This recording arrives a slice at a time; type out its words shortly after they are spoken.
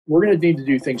we're going to need to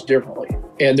do things differently.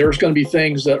 And there's going to be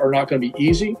things that are not going to be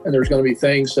easy, and there's going to be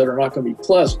things that are not going to be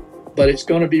pleasant. But it's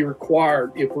going to be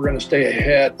required if we're going to stay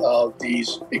ahead of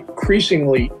these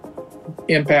increasingly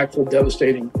impactful,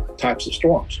 devastating types of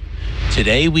storms.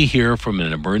 Today, we hear from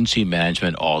an emergency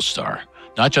management all-star,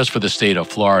 not just for the state of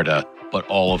Florida, but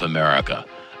all of America,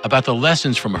 about the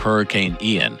lessons from Hurricane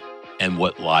Ian and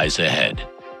what lies ahead.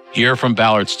 Here from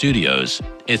Ballard Studios,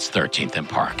 it's 13th and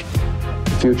Park.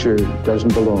 The future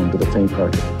doesn't belong to the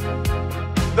faint-hearted.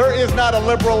 There is not a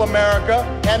liberal America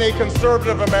and a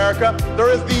conservative America. There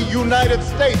is the United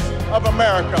States of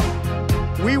America.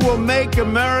 We will make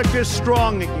America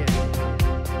strong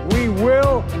again. We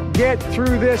will get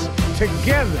through this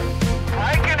together.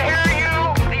 I can hear you.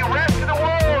 The rest of the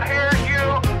world hears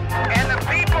you. And the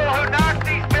people who knock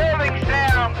these buildings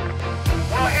down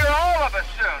will hear all of us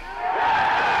soon.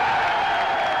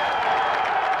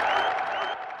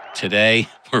 Today,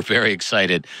 we're very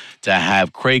excited to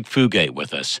have Craig Fugate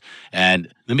with us.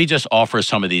 And let me just offer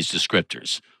some of these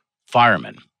descriptors.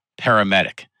 Fireman,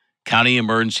 paramedic, County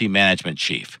Emergency Management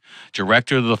Chief,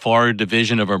 Director of the Florida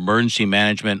Division of Emergency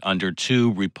Management under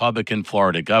 2 Republican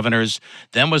Florida governors,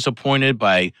 then was appointed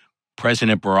by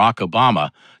President Barack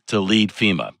Obama to lead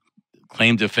FEMA.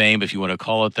 Claim to fame, if you want to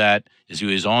call it that, is he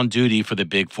was on duty for the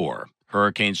Big Four: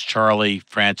 Hurricanes Charlie,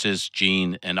 Francis,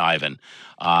 Jean, and Ivan.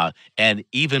 And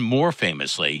even more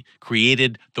famously,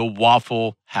 created the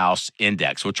Waffle House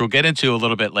Index, which we'll get into a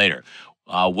little bit later.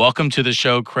 Welcome to the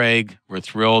show, Craig. We're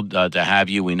thrilled to have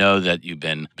you. We know that you've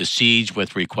been besieged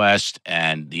with requests,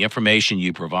 and the information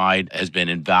you provide has been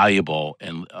invaluable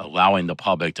in allowing the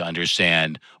public to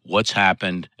understand what's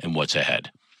happened and what's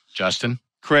ahead. Justin?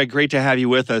 Craig, great to have you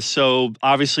with us. So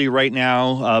obviously right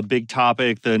now, a big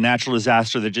topic, the natural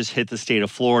disaster that just hit the state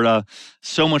of Florida.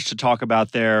 So much to talk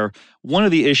about there. One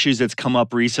of the issues that's come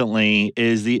up recently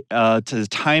is the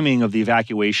timing of the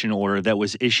evacuation order that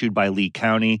was issued by Lee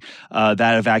County.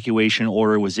 That evacuation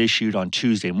order was issued on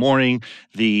Tuesday morning.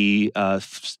 The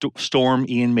storm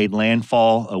Ian made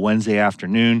landfall Wednesday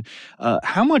afternoon.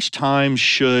 How much time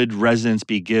should residents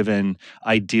be given,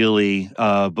 ideally,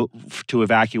 to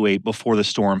evacuate before the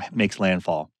storm makes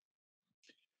landfall?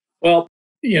 Well,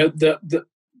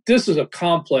 this is a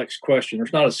complex question.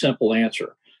 There's not a simple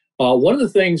answer. One of the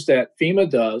things that FEMA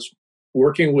does,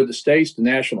 working with the states, the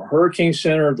National Hurricane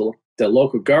Center, the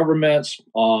local governments,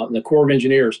 and the Corps of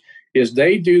Engineers, is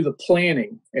they do the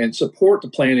planning and support the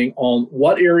planning on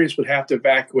what areas would have to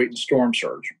evacuate in storm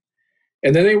surge.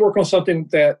 And then they work on something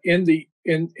that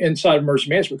inside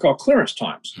emergency management we call clearance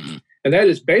times. Mm-hmm. And that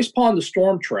is based upon the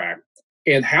storm track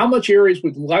and how much areas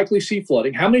would likely see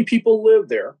flooding, how many people live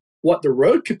there, what the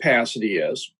road capacity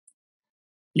is.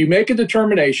 You make a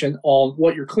determination on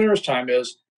what your clearance time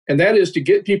is, and that is to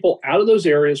get people out of those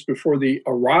areas before the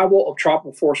arrival of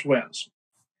tropical force winds.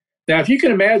 Now, if you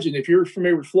can imagine, if you're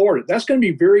familiar with Florida, that's going to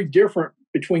be very different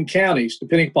between counties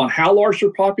depending upon how large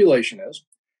their population is,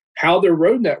 how their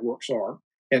road networks are,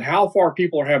 and how far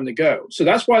people are having to go. So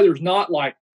that's why there's not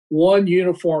like one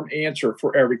uniform answer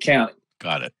for every county.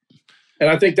 Got it. And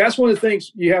I think that's one of the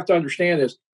things you have to understand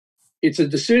is it's a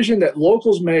decision that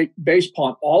locals make based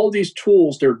upon all of these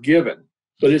tools they're given,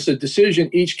 but it's a decision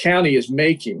each county is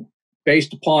making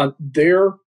based upon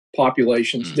their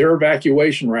populations, their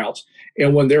evacuation routes,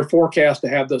 and when they're forecast to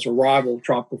have those arrival of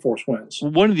tropical force winds.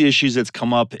 One of the issues that's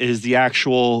come up is the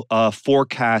actual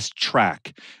forecast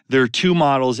track. There are 2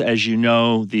 models, as you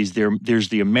know. There's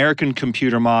the American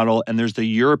computer model and there's the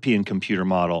European computer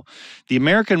model. The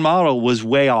American model was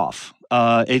way off.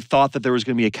 It thought that there was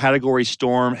going to be a category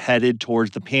storm headed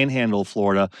towards the panhandle of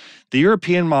Florida. The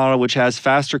European model, which has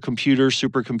faster computers,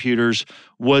 supercomputers,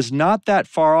 was not that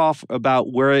far off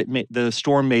about where the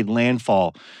storm made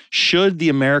landfall. Should the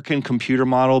American computer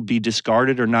model be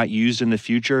discarded or not used in the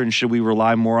future, and should we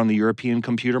rely more on the European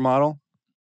computer model?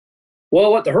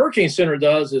 Well, what the Hurricane Center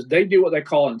does is they do what they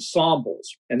call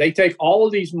ensembles, and they take all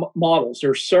of these models.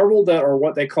 There's several that are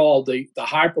what they call the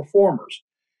high performers.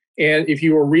 And if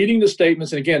you were reading the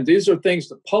statements, and again, these are things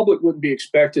the public wouldn't be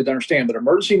expected to understand, but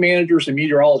emergency managers and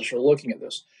meteorologists are looking at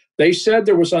this. They said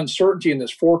there was uncertainty in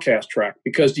this forecast track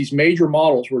because these major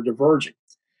models were diverging.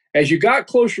 As you got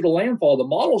closer to landfall, the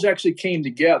models actually came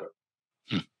together.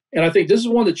 And I think this is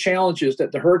one of the challenges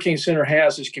that the Hurricane Center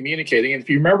has is communicating. And if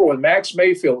you remember when Max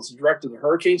Mayfield was the director of the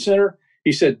Hurricane Center,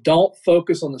 he said, don't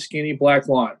focus on the skinny black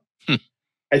line.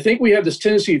 I think we have this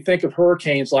tendency to think of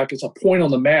hurricanes like it's a point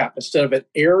on the map instead of an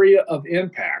area of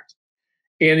impact.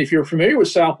 And if you're familiar with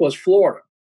Southwest Florida,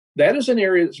 that is an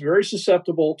area that's very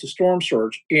susceptible to storm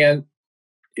surge. And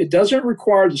it doesn't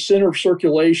require the center of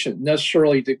circulation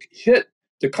necessarily to hit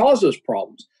to cause those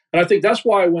problems. And I think that's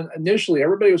why when initially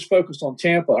everybody was focused on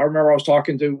Tampa, I remember I was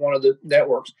talking to one of the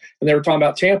networks and they were talking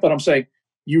about Tampa. And I'm saying,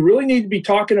 you really need to be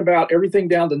talking about everything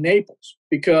down to Naples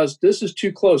because this is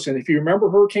too close. And if you remember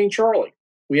Hurricane Charlie,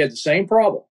 we had the same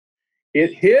problem.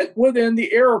 It hit within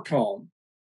the error cone,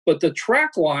 but the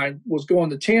track line was going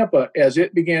to Tampa as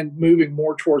it began moving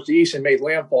more towards the east and made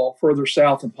landfall further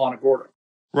south in Punta Gorda.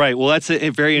 Right. Well, that's a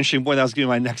very interesting point. That was going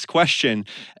to be my next question,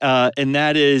 and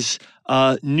that is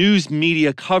news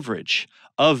media coverage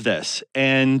of this.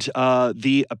 And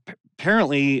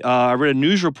apparently, I read a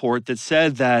news report that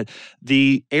said that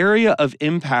the area of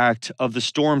impact of the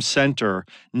storm center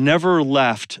never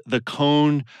left the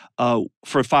cone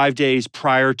for 5 days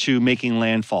prior to making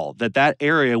landfall, that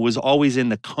area was always in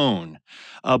the cone.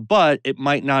 But it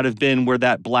might not have been where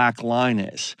that black line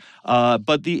is.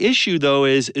 But the issue, though,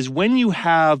 is when you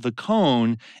have the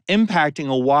cone impacting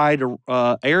a wide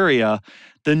area,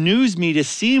 the news media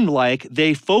seemed like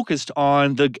they focused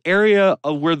on the area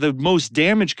of where the most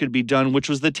damage could be done, which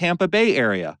was the Tampa Bay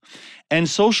area. And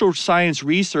social science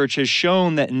research has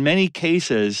shown that in many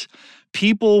cases,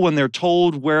 people, when they're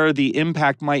told where the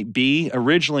impact might be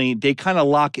originally, they kind of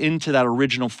lock into that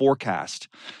original forecast.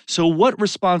 So what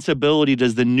responsibility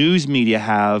does the news media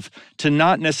have to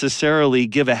not necessarily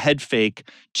give a head fake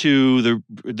to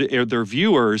their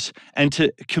viewers and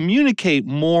to communicate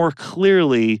more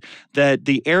clearly that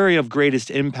the area of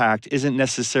greatest impact isn't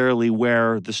necessarily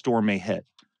where the storm may hit?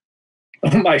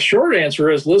 My short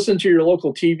answer is listen to your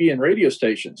local TV and radio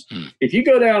stations. If you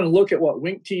go down and look at what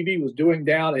Wink TV was doing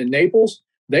down in Naples,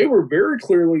 they were very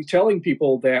clearly telling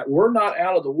people that we're not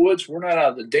out of the woods, we're not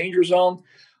out of the danger zone.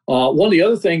 One of the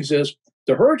other things is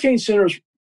the Hurricane Center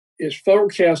is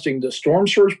forecasting the storm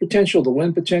surge potential, the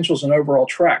wind potentials, and overall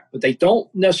track, but they don't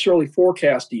necessarily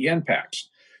forecast the impacts.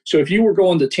 So if you were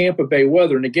going to Tampa Bay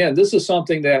weather, and again, this is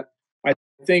something that I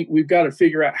think we've got to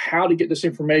figure out how to get this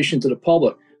information to the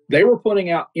public. They were putting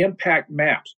out impact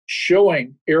maps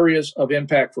showing areas of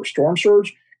impact for storm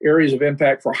surge, areas of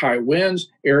impact for high winds,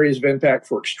 areas of impact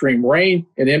for extreme rain,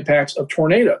 and impacts of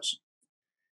tornadoes.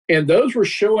 And those were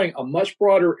showing a much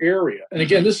broader area. And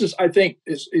again, this is, I think,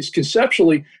 is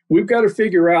conceptually, we've got to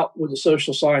figure out with the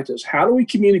social scientists, how do we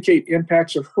communicate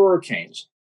impacts of hurricanes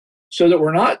so that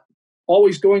we're not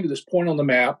always going to this point on the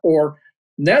map, or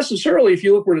necessarily, if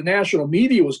you look where the national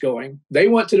media was going, they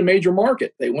went to the major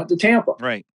market. They went to Tampa.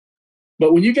 Right.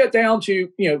 But when you get down to,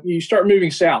 you start moving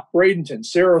south, Bradenton,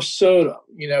 Sarasota,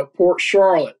 Port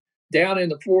Charlotte, down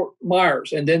into Fort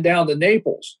Myers, and then down to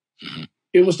Naples,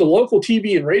 it was the local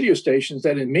TV and radio stations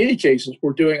that in many cases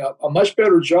were doing a much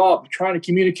better job of trying to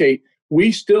communicate,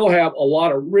 we still have a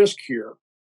lot of risk here,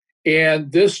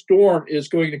 and this storm is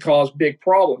going to cause big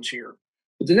problems here.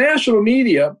 But the national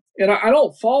media, and I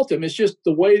don't fault them, it's just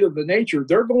the way of the nature,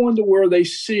 they're going to where they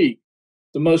see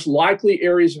the most likely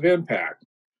areas of impact.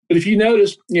 But if you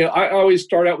notice, I always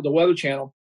start out with the Weather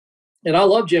Channel, and I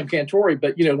love Jim Cantori,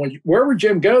 but wherever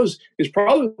Jim goes is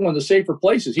probably one of the safer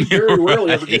places. He very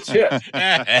rarely ever gets hit.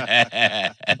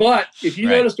 But if you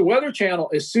notice the Weather Channel,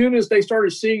 as soon as they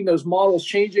started seeing those models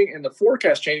changing and the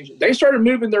forecast changing, they started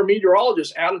moving their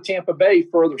meteorologists out of Tampa Bay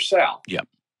further south. Yeah.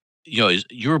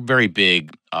 You're very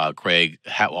big, Craig,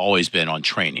 have always been on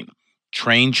training.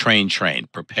 Train,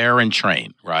 prepare and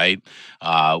train, right?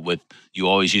 You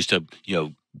always used to,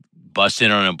 bust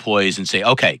in on employees and say,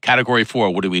 okay, category 4,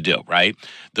 what do we do, right?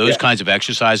 Those kinds of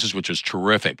exercises, which was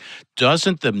terrific.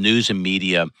 Doesn't the news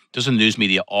media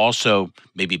also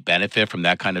maybe benefit from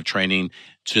that kind of training?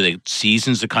 So the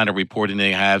seasons, the kind of reporting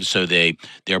they have, so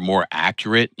they're more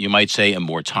accurate, you might say, and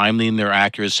more timely in their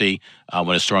accuracy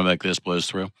when a storm like this blows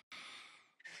through?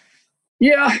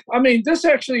 Yeah, I mean, this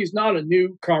actually is not a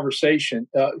new conversation.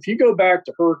 If you go back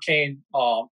to Hurricane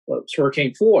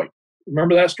Floyd,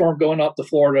 remember that storm going up the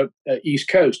Florida East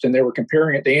Coast, and they were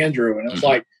comparing it to Andrew, and it was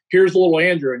like, here's little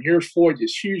Andrew, and here's Floyd,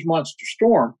 this huge monster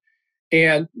storm.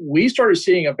 And we started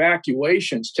seeing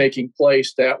evacuations taking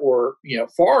place that were,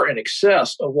 far in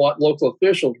excess of what local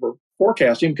officials were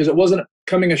forecasting because it wasn't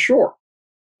coming ashore.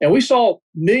 And we saw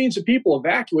millions of people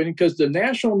evacuating because the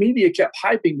national media kept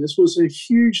hyping this was a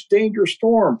huge, dangerous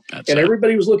storm.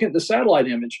 Everybody was looking at the satellite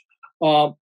image.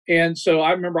 And so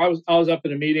I remember I was up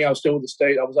in a meeting. I was still with the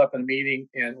state. I was up in a meeting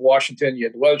in Washington. You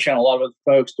had the Weather Channel, a lot of other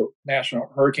folks, the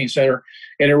National Hurricane Center.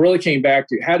 And it really came back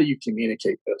to how do you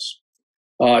communicate this?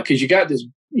 Because you got this,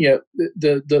 you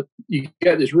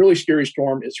got this really scary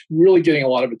storm. It's really getting a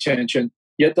lot of attention.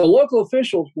 Yet the local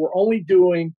officials were only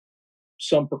doing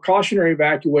some precautionary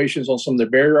evacuations on some of the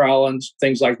barrier islands,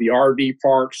 things like the RV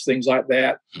parks, things like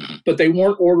that. But they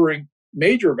weren't ordering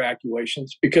major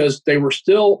evacuations because they were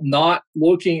still not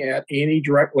looking at any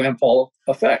direct landfall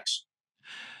effects.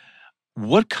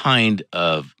 What kind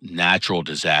of natural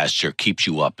disaster keeps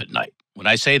you up at night? When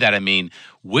I say that, I mean,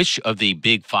 which of the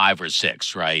big five or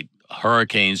six, right?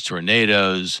 Hurricanes,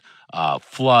 tornadoes,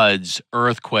 floods,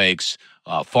 earthquakes,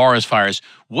 forest fires.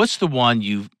 What's the one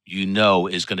you know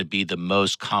is going to be the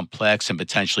most complex and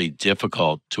potentially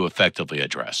difficult to effectively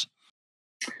address?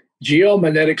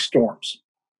 Geomagnetic storms.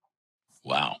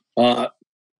 Wow.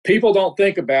 People don't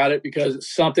think about it because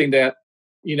it's something that,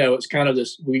 it's kind of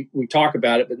this, we talk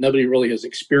about it, but nobody really has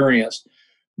experienced.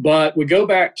 But we go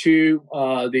back to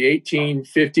the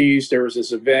 1850s. There was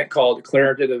this event called the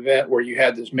Clarendon event where you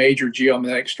had this major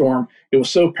geomagnetic storm. It was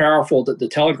so powerful that the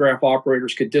telegraph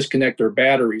operators could disconnect their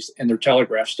batteries and their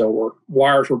telegraph still worked.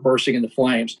 Wires were bursting into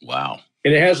flames. Wow.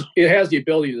 And it has the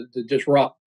ability to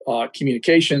disrupt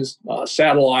communications,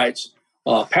 satellites,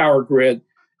 power grid.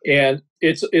 And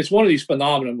it's one of these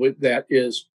phenomena that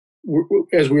is,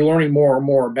 as we're learning more and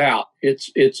more about,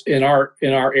 it's in our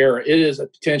era. It is a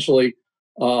potentially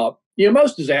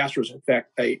most disasters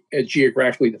affect a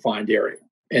geographically defined area.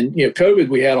 And COVID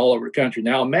we had all over the country.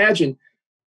 Now imagine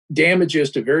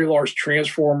damages to very large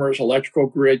transformers, electrical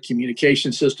grid,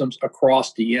 communication systems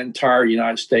across the entire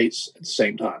United States at the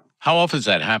same time. How often does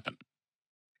that happen?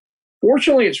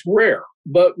 Fortunately, it's rare,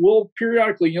 but we'll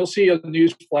periodically, you'll see a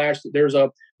news flash that there's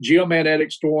a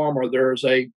geomagnetic storm or there's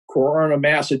a corona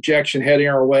mass ejection heading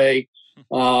our way.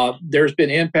 There's been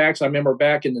impacts. I remember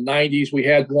back in the 90s, we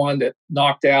had one that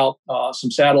knocked out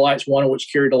some satellites, one of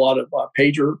which carried a lot of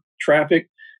pager traffic.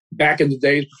 Back in the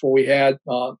days before we had,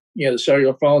 the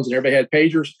cellular phones and everybody had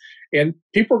pagers. And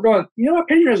people were going, my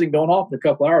pager hasn't gone off in a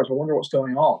couple of hours. I wonder what's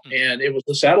going on. And it was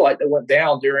the satellite that went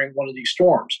down during one of these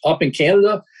storms. Up in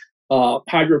Canada,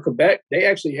 Hydro-Quebec, they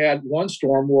actually had one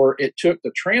storm where it took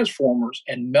the transformers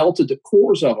and melted the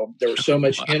cores of them. There was so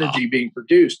much energy being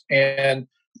produced. And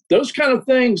those kind of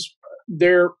things,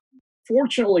 they're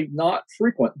fortunately not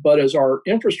frequent. But as our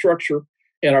infrastructure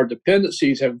and our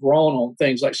dependencies have grown on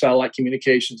things like satellite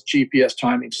communications, GPS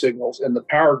timing signals, and the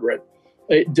power grid,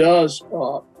 it does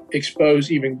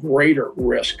expose even greater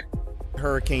risk.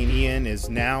 Hurricane Ian is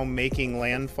now making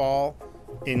landfall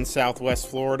in southwest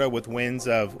Florida with winds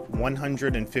of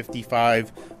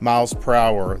 155 miles per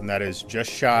hour, and that is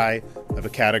just shy of a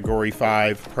Category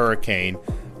 5 hurricane.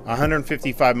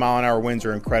 155-mile-an-hour winds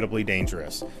are incredibly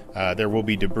dangerous. There will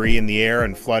be debris in the air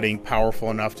and flooding powerful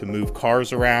enough to move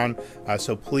cars around,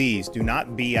 so please do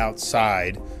not be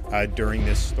outside during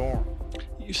this storm.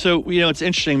 So, it's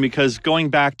interesting because going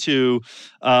back to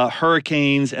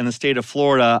hurricanes and the state of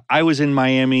Florida, I was in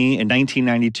Miami in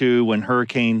 1992 when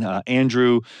Hurricane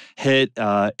Andrew hit.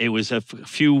 It was a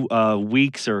few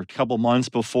weeks or a couple months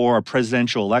before a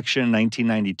presidential election in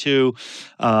 1992.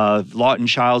 Lawton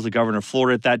Chiles, the governor of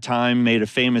Florida at that time, made a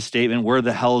famous statement, "Where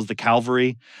the hell is the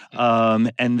cavalry?"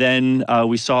 And then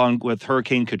we saw with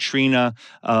Hurricane Katrina,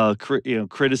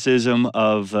 criticism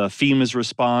of FEMA's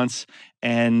response.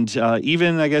 And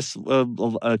even, I guess,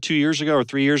 2 years ago or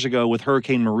 3 years ago with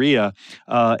Hurricane Maria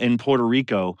in Puerto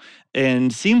Rico.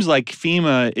 And seems like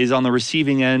FEMA is on the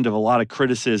receiving end of a lot of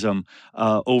criticism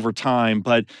over time.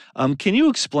 But can you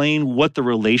explain what the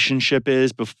relationship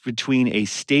is between a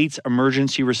state's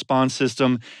emergency response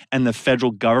system and the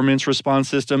federal government's response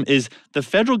system? Is the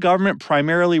federal government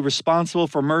primarily responsible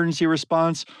for emergency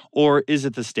response, or is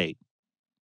it the state?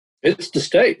 It's the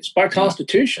state. It's by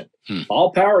Constitution.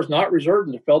 All power is not reserved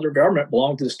to the federal government,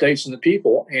 belong to the states and the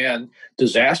people, and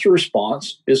disaster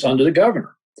response is under the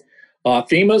governor.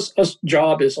 FEMA's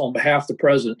job is on behalf of the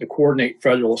president to coordinate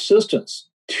federal assistance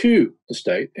to the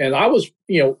state. And I was,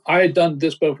 I had done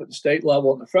this both at the state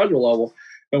level and the federal level.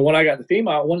 And when I got to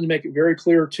FEMA, I wanted to make it very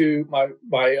clear to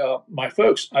my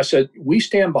folks. I said, we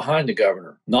stand behind the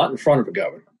governor, not in front of the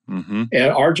governor. Mm-hmm.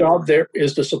 And our job there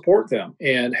is to support them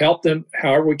and help them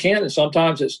however we can. And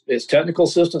sometimes it's technical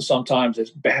assistance, sometimes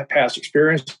it's past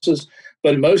experiences,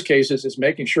 but in most cases, it's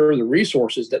making sure the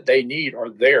resources that they need are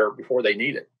there before they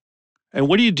need it. And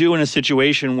what do you do in a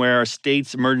situation where a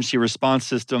state's emergency response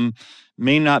system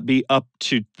may not be up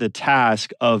to the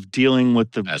task of dealing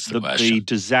with the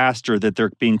disaster that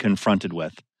they're being confronted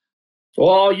with?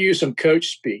 Well, I'll use some coach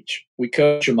speech. We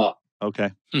coach them up.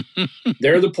 Okay.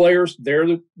 They're the players. They're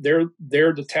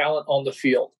the talent on the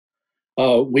field.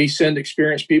 We send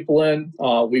experienced people in.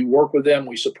 We work with them.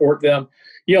 We support them.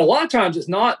 A lot of times it's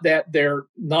not that they're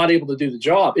not able to do the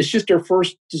job. It's just their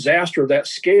first disaster of that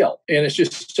scale, and it's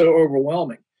just so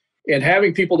overwhelming. And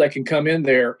having people that can come in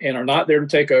there and are not there to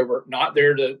take over, not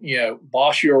there to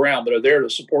boss you around, but are there to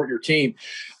support your team.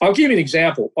 I'll give you an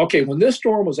example. Okay, when this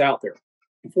storm was out there,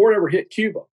 before it ever hit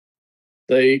Cuba,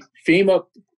 the FEMA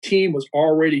team was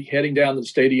already heading down to the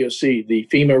state EOC, the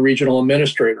FEMA regional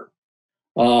administrator.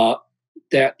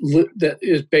 that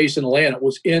is based in Atlanta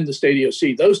was in the state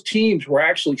EOC. Those teams were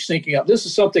actually syncing up. This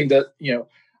is something that,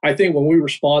 I think when we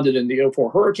responded in the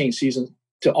 '04 hurricane season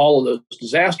to all of those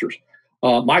disasters,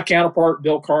 my counterpart,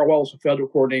 Bill Carwell, was a federal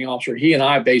coordinating officer. He and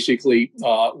I basically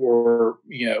were,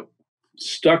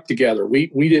 stuck together. We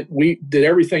did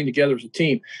everything together as a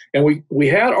team, and we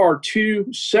had our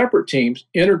two separate teams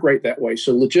integrate that way.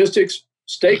 So logistics,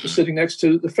 state was sitting next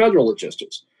to the federal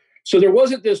logistics. So there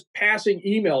wasn't this passing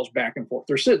emails back and forth.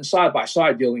 They're sitting side by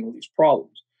side dealing with these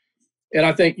problems. And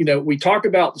I think, we talk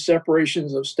about the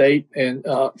separations of state and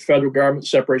federal government,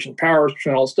 separation of powers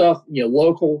between all stuff,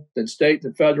 local, then state,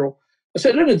 then federal. I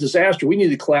said, in a disaster, we need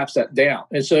to collapse that down.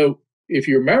 And so if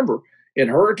you remember, in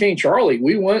Hurricane Charlie,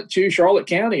 we went to Charlotte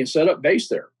County and set up base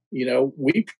there.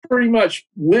 We pretty much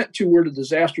went to where the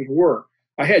disasters were.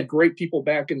 I had great people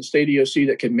back in the state EOC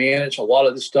that could manage a lot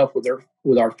of this stuff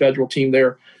with our federal team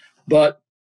there. But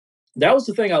that was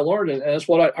the thing I learned, and that's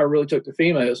what I really took to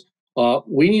FEMA is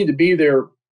we need to be there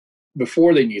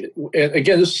before they need it. And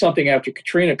again, this is something after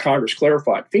Katrina, Congress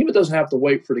clarified. FEMA doesn't have to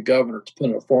wait for the governor to put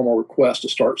in a formal request to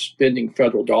start spending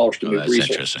federal dollars to move resources. That's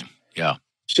interesting. Yeah.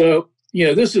 So,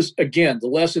 this is, again, the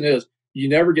lesson is you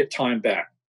never get time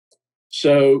back.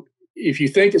 So if you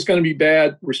think it's going to be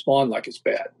bad, respond like it's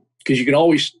bad, because you can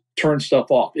always turn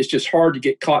stuff off. It's just hard to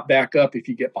get caught back up if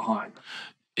you get behind.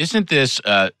 Isn't this,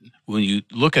 when you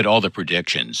look at all the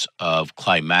predictions of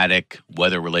climatic,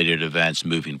 weather-related events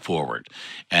moving forward,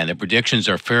 and the predictions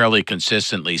are fairly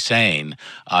consistently saying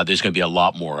there's going to be a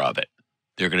lot more of it.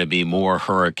 There are going to be more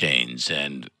hurricanes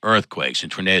and earthquakes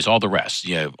and tornadoes, all the rest,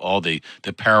 all the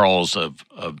perils of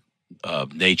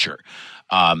nature.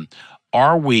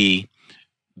 Are we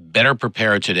better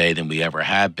prepared today than we ever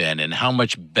have been, and how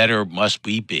much better must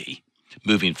we be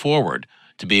moving forward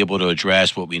to be able to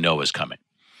address what we know is coming?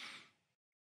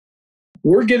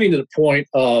 We're getting to the point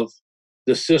of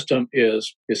the system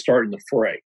is starting to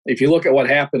fray. If you look at what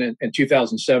happened in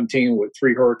 2017 with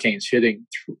 3 hurricanes hitting,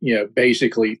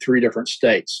 basically 3 different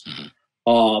states,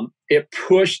 it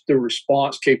pushed the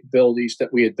response capabilities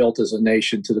that we had built as a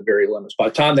nation to the very limits. By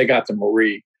the time they got to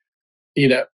Marie,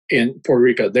 in Puerto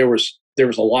Rico, there was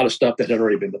a lot of stuff that had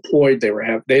already been deployed.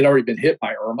 They'd already been hit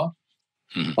by Irma.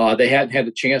 They hadn't had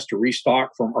a chance to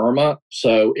restock from Irma,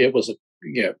 so it was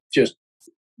just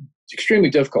extremely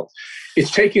difficult.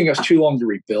 It's taking us too long to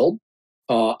rebuild.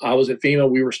 I was at FEMA.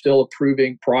 We were still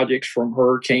approving projects from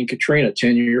Hurricane Katrina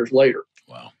 10 years later.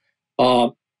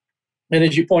 Wow. And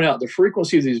as you point out, the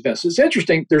frequency of these events, it's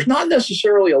interesting. There's not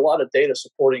necessarily a lot of data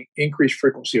supporting increased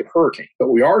frequency of hurricane, but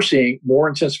we are seeing more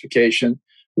intensification,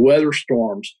 weather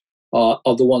storms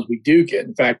of the ones we do get.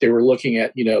 In fact, they were looking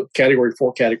at, Category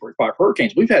 4, Category 5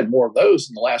 hurricanes. We've had more of those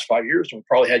in the last 5 years than we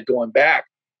probably had going back,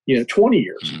 20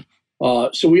 years.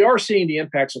 So we are seeing the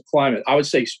impacts of climate. I would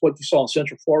say what you saw in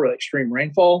Central Florida, extreme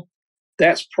rainfall,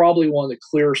 that's probably one of the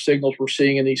clearer signals we're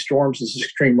seeing in these storms is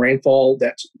extreme rainfall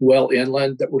that's well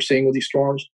inland that we're seeing with these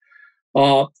storms.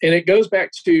 And it goes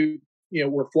back to,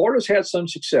 where Florida's had some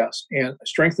success and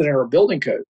strengthening our building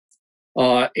code.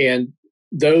 And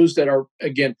those that are,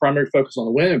 again, primarily focused on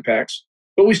the wind impacts.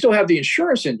 But we still have the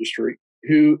insurance industry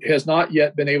who has not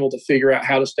yet been able to figure out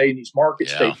how to stay in these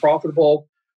markets, stay profitable.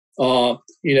 And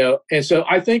so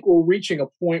I think we're reaching a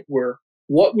point where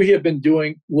what we have been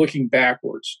doing looking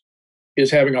backwards is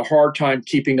having a hard time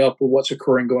keeping up with what's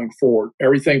occurring going forward.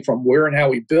 Everything from where and how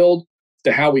we build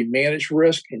to how we manage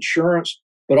risk, insurance,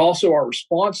 but also our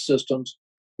response systems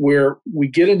where we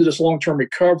get into this long-term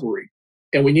recovery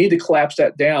and we need to collapse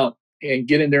that down and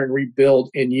get in there and rebuild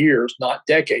in years, not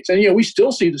decades. And, we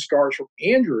still see the scars from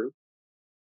Andrew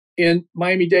in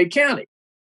Miami-Dade County.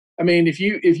 I mean, if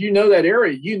you know that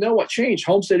area, you know what changed.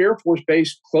 Homestead Air Force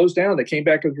Base closed down. They came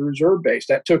back as a reserve base.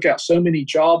 That took out so many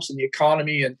jobs in the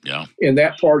economy and in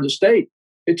that part of the state.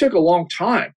 It took a long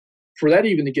time for that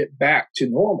even to get back to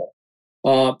normal.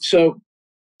 So,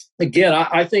 again,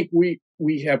 I think we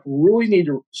have really need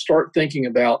to start thinking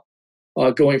about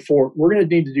going forward. We're going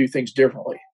to need to do things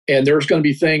differently. And there's going to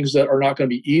be things that are not going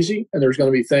to be easy, and there's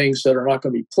going to be things that are not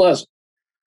going to be pleasant.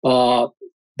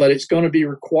 But it's going to be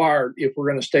required if we're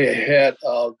going to stay ahead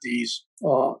of these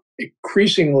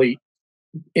increasingly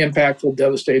impactful,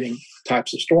 devastating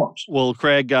types of storms. Well,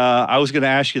 Craig, I was going to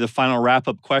ask you the final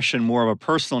wrap-up question, more of a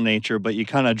personal nature, but you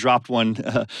kind of dropped one,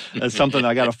 something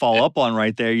I got to follow up on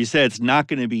right there. You said it's not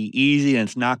going to be easy and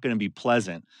it's not going to be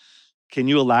pleasant. Can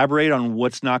you elaborate on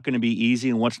what's not going to be easy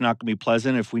and what's not going to be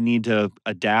pleasant if we need to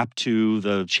adapt to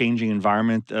the changing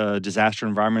environment, disaster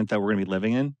environment that we're going to be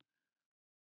living in?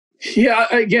 Yeah,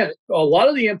 again, a lot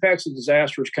of the impacts of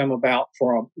disasters come about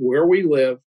from where we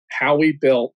live, how we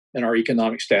built, and our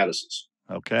economic statuses.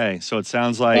 Okay, so it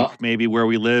sounds like maybe where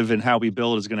we live and how we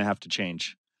build is going to have to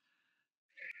change.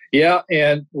 Yeah,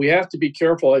 and we have to be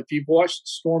careful. If you've watched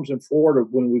storms in Florida,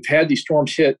 when we've had these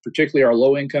storms hit, particularly our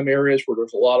low-income areas where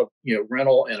there's a lot of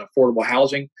rental and affordable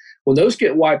housing, when those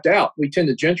get wiped out, we tend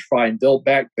to gentrify and build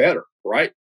back better,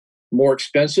 right? More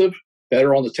expensive,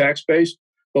 better on the tax base,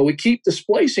 but we keep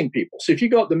displacing people. So if you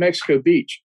go up to Mexico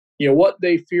Beach, what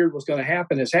they feared was going to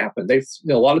happen has happened.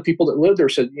 A lot of people that live there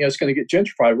said, it's going to get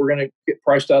gentrified. We're going to get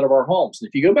priced out of our homes. And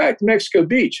if you go back to Mexico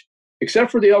Beach,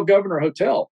 except for the El Governor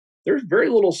Hotel, there's very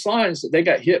little signs that they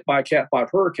got hit by a Cat 5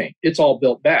 hurricane. It's all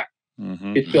built back.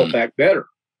 Mm-hmm. It's built back better.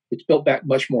 It's built back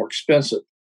much more expensive.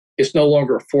 It's no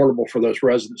longer affordable for those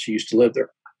residents who used to live there.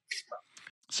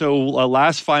 So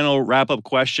last final wrap-up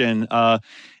question.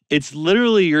 It's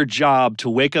literally your job to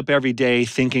wake up every day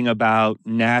thinking about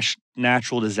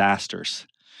natural disasters.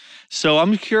 So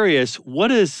I'm curious, what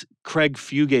does Craig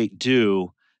Fugate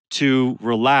do to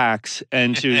relax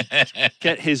and to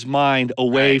get his mind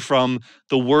away from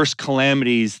the worst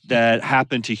calamities that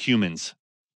happen to humans?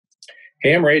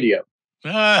 Ham radio.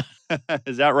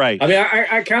 Is that right? I mean,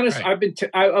 I kind of,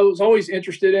 I was always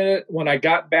interested in it. When I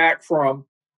got back from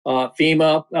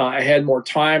FEMA, I had more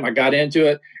time. I got into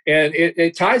it, and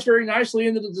it ties very nicely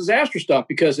into the disaster stuff,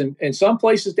 because in some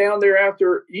places down there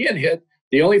after Ian hit,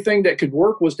 the only thing that could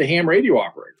work was the ham radio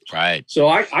operators. Right. So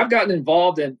I've gotten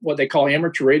involved in what they call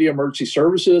amateur radio emergency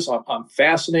services. I'm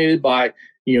fascinated by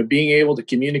being able to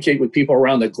communicate with people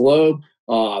around the globe,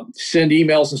 send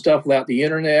emails and stuff without the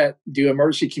internet, do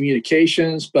emergency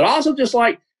communications, but also just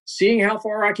like seeing how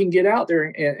far I can get out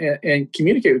there and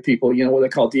communicate with people. What they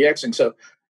call DXing. So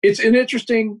it's an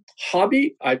interesting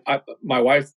hobby. My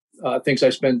wife thinks I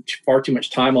spend far too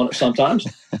much time on it sometimes,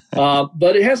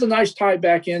 but it has a nice tie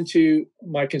back into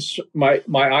my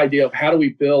idea of how do we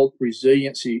build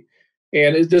resiliency.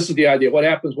 And this is the idea: what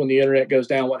happens when the internet goes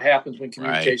down? What happens when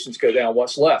communications go down?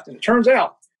 What's left? And it turns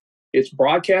out it's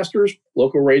broadcasters,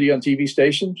 local radio and TV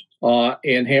stations,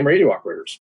 and ham radio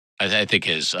operators. I think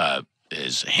his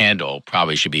handle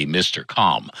probably should be Mr.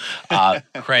 Calm.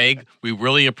 Craig, we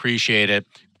really appreciate it.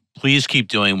 Please keep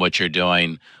doing what you're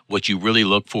doing. What you really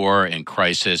look for in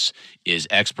crisis is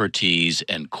expertise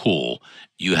and cool.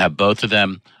 You have both of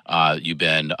them. You've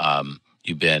been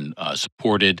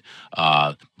supported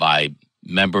by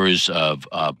members of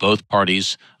both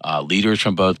parties, leaders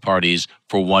from both parties,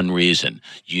 for one reason.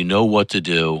 You know what to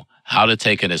do, how to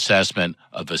take an assessment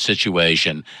of a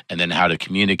situation, and then how to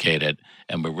communicate it.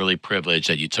 And we're really privileged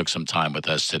that you took some time with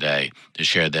us today to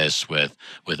share this with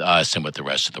us and with the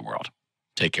rest of the world.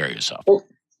 Take care of yourself.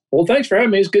 Well, thanks for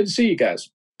having me. It's good to see you guys.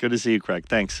 Good to see you, Craig.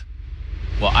 Thanks.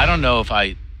 Well, I don't know if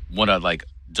I want to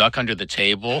duck under the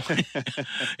table,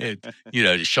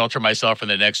 to shelter myself from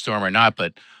the next storm or not.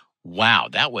 But wow,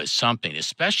 that was something,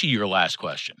 especially your last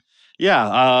question. Yeah,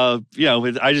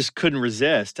 I just couldn't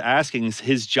resist asking.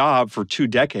 His job for 2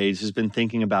 decades has been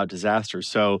thinking about disasters.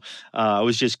 So I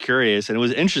was just curious. And it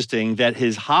was interesting that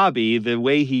his hobby, the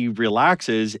way he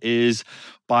relaxes, is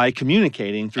by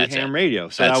communicating through ham radio.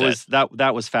 So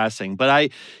that was fascinating.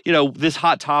 But this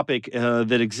hot topic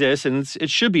that exists, and it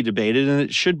should be debated and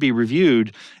it should be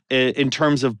reviewed in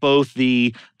terms of both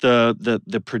the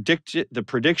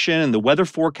prediction and the weather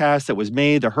forecast that was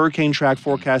made, the hurricane track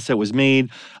forecast that was made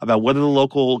about whether the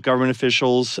local government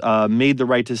officials made the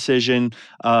right decision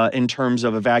in terms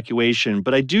of evacuation.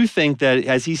 But I do think that,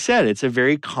 as he said, it's a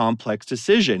very complex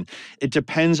decision. It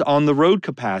depends on the road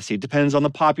capacity. It depends on the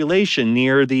population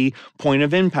near the point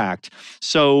of impact.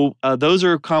 So those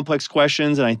are complex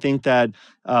questions, and I think that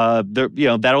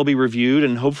that'll be reviewed,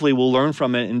 and hopefully we'll learn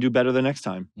from it and do better the next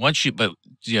time.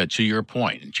 To your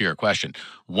point, to your question,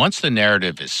 once the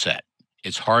narrative is set,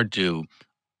 it's hard to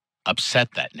upset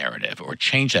that narrative or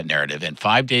change that narrative. And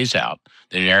 5 days out,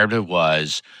 the narrative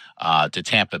was to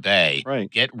Tampa Bay,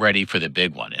 get ready for the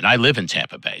big one. And I live in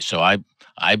Tampa Bay, so I've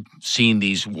seen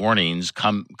these warnings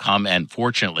come and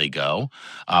fortunately go.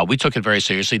 We took it very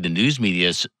seriously. The news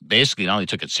media basically not only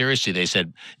took it seriously, they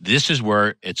said, this is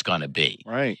where it's going to be.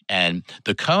 Right. And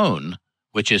the cone,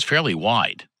 which is fairly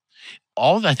wide,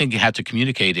 all that I think you have to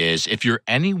communicate is, if you're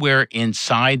anywhere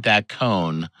inside that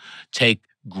cone, take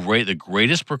the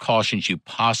greatest precautions you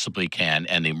possibly can,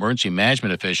 and the emergency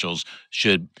management officials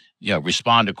should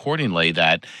respond accordingly,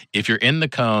 that if you're in the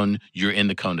cone, you're in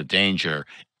the cone of danger.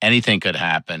 Anything could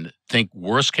happen. think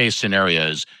worst case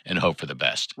scenarios and hope for the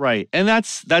best. Right, and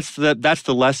that's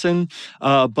the lesson.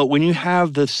 But when you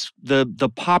have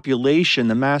the population,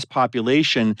 the mass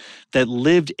population that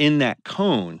lived in that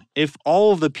cone, if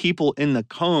all of the people in the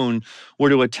cone were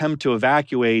to attempt to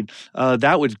evacuate,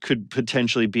 that could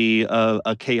potentially be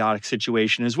a chaotic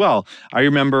situation as well. I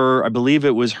believe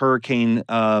it was Hurricane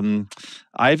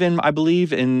Ivan, I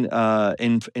believe,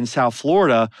 in South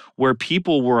Florida, where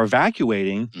people were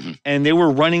evacuating and they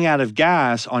were running out of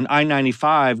gas on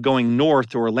I-95 going north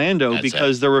to Orlando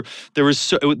because there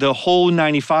was the whole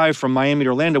 95 from Miami to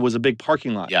Orlando was a big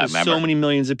parking lot. Yeah, so many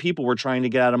millions of people were trying to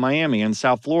get out of Miami and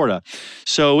South Florida.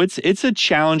 So it's a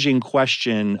challenging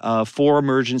question for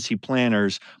emergency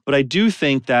planners, but I do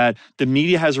think that the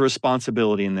media has a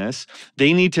responsibility in this.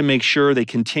 They need to make sure they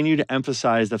continue to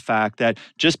emphasize the fact that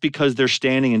just because they're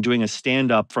standing and doing a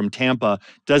stand-up from Tampa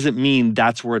doesn't mean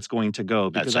that's where it's going to go,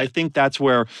 because I think that's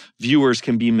where viewers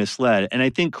can be misled. And I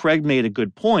think Craig made a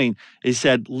good point. He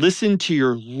said, listen to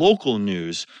your local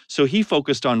news. So he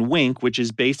focused on Wink, which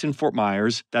is based in Fort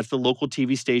Myers. That's the local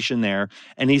TV station there.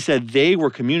 And he said they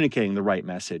were communicating the right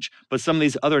message, but some of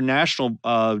these other national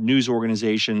news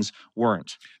organizations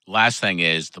weren't. Last thing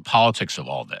is the politics of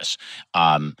all this.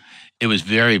 It was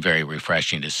very, very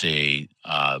refreshing to see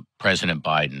President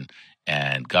Biden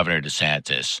and Governor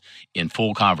DeSantis in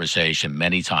full conversation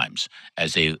many times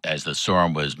as the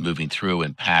storm was moving through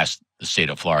and past the state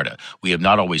of Florida. We have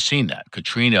not always seen that.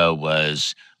 Katrina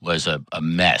was a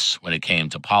mess when it came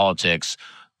to politics,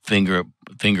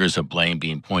 fingers of blame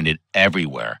being pointed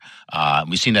everywhere.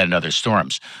 We've seen that in other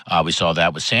storms. We saw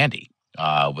that with Sandy,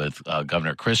 with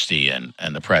Governor Christie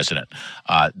and the president.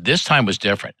 This time was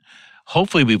different.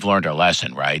 Hopefully we've learned our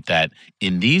lesson, right? That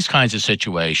in these kinds of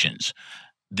situations,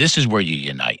 this is where you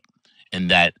unite, and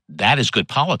that is good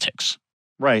politics.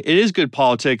 Right. It is good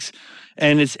politics.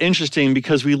 And it's interesting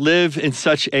because we live in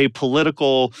such a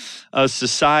political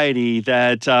society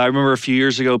that I remember a few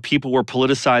years ago, people were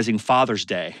politicizing Father's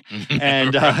Day.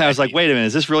 And I was like, wait a minute,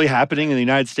 is this really happening in the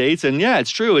United States? And yeah, it's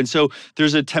true. And so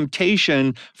there's a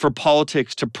temptation for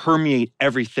politics to permeate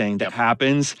everything that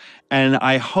happens. And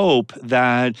I hope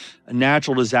that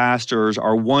natural disasters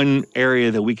are one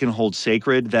area that we can hold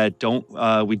sacred, that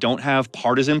we don't have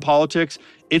partisan politics.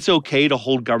 It's okay to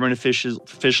hold government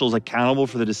officials accountable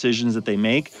for the decisions that they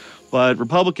make, but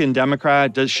Republican,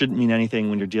 Democrat shouldn't mean anything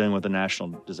when you're dealing with a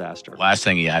national disaster. Last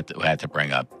thing you had to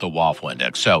bring up, the Waffle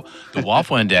Index. So the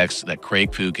Waffle Index that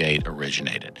Craig Fugate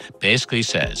originated basically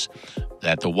says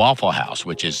that the Waffle House,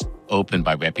 which is open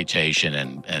by reputation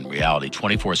and reality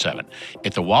 24/7,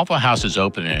 if the Waffle House is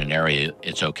open in an area,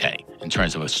 it's okay in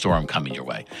terms of a storm coming your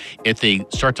way. If they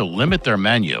start to limit their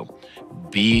menu,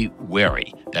 be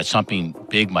wary that something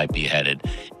big might be headed.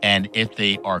 And if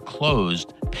they are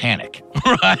closed, panic,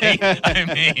 right?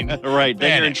 I mean, right,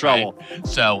 then you're in trouble. Right?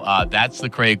 So that's the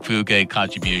Craig Fugate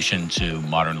contribution to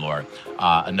Modern Lore.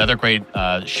 Another great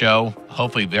show,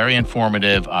 hopefully very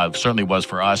informative, certainly was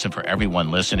for us and for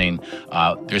everyone listening.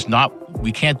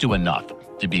 We can't do enough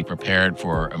to be prepared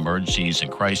for emergencies and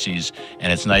crises,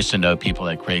 and it's nice to know people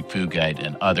like Craig Fugate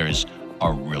and others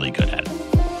are really good at it.